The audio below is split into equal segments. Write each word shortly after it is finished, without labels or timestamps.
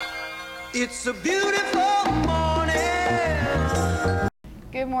It's a beautiful morning.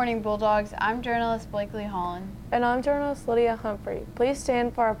 Good morning, Bulldogs. I'm journalist Blakely Holland. And I'm journalist Lydia Humphrey. Please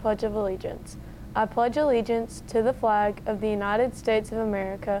stand for our Pledge of Allegiance. I pledge allegiance to the flag of the United States of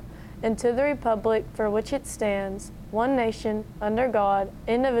America and to the republic for which it stands, one nation, under God,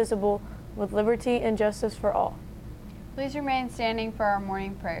 indivisible, with liberty and justice for all. Please remain standing for our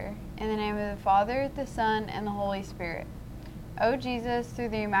morning prayer. In the name of the Father, the Son, and the Holy Spirit. O Jesus, through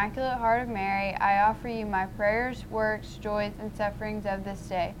the Immaculate Heart of Mary, I offer you my prayers, works, joys, and sufferings of this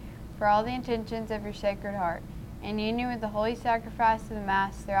day, for all the intentions of your Sacred Heart, in union with the holy sacrifice of the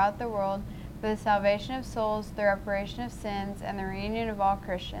Mass throughout the world, for the salvation of souls, the reparation of sins, and the reunion of all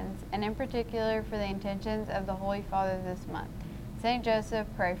Christians, and in particular for the intentions of the Holy Father this month. Saint Joseph,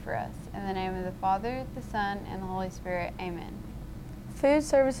 pray for us. In the name of the Father, the Son, and the Holy Spirit. Amen. Food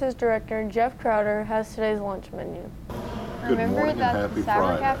Services Director Jeff Crowder has today's lunch menu. Remember that the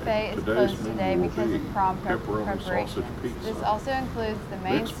Sour Cafe is Today's closed today menu will because be of prom pepperoni preparations. sausage pizza, This also includes the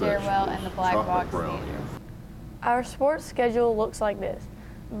main mixed stairwell and the vegetables, black chocolate box brownie. theater. Our sports schedule looks like this,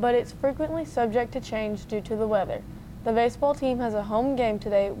 but it's frequently subject to change due to the weather. The baseball team has a home game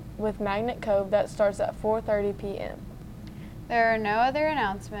today with Magnet Cove that starts at 4:30 p.m. There are no other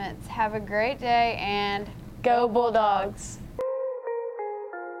announcements. Have a great day and Go Bulldogs!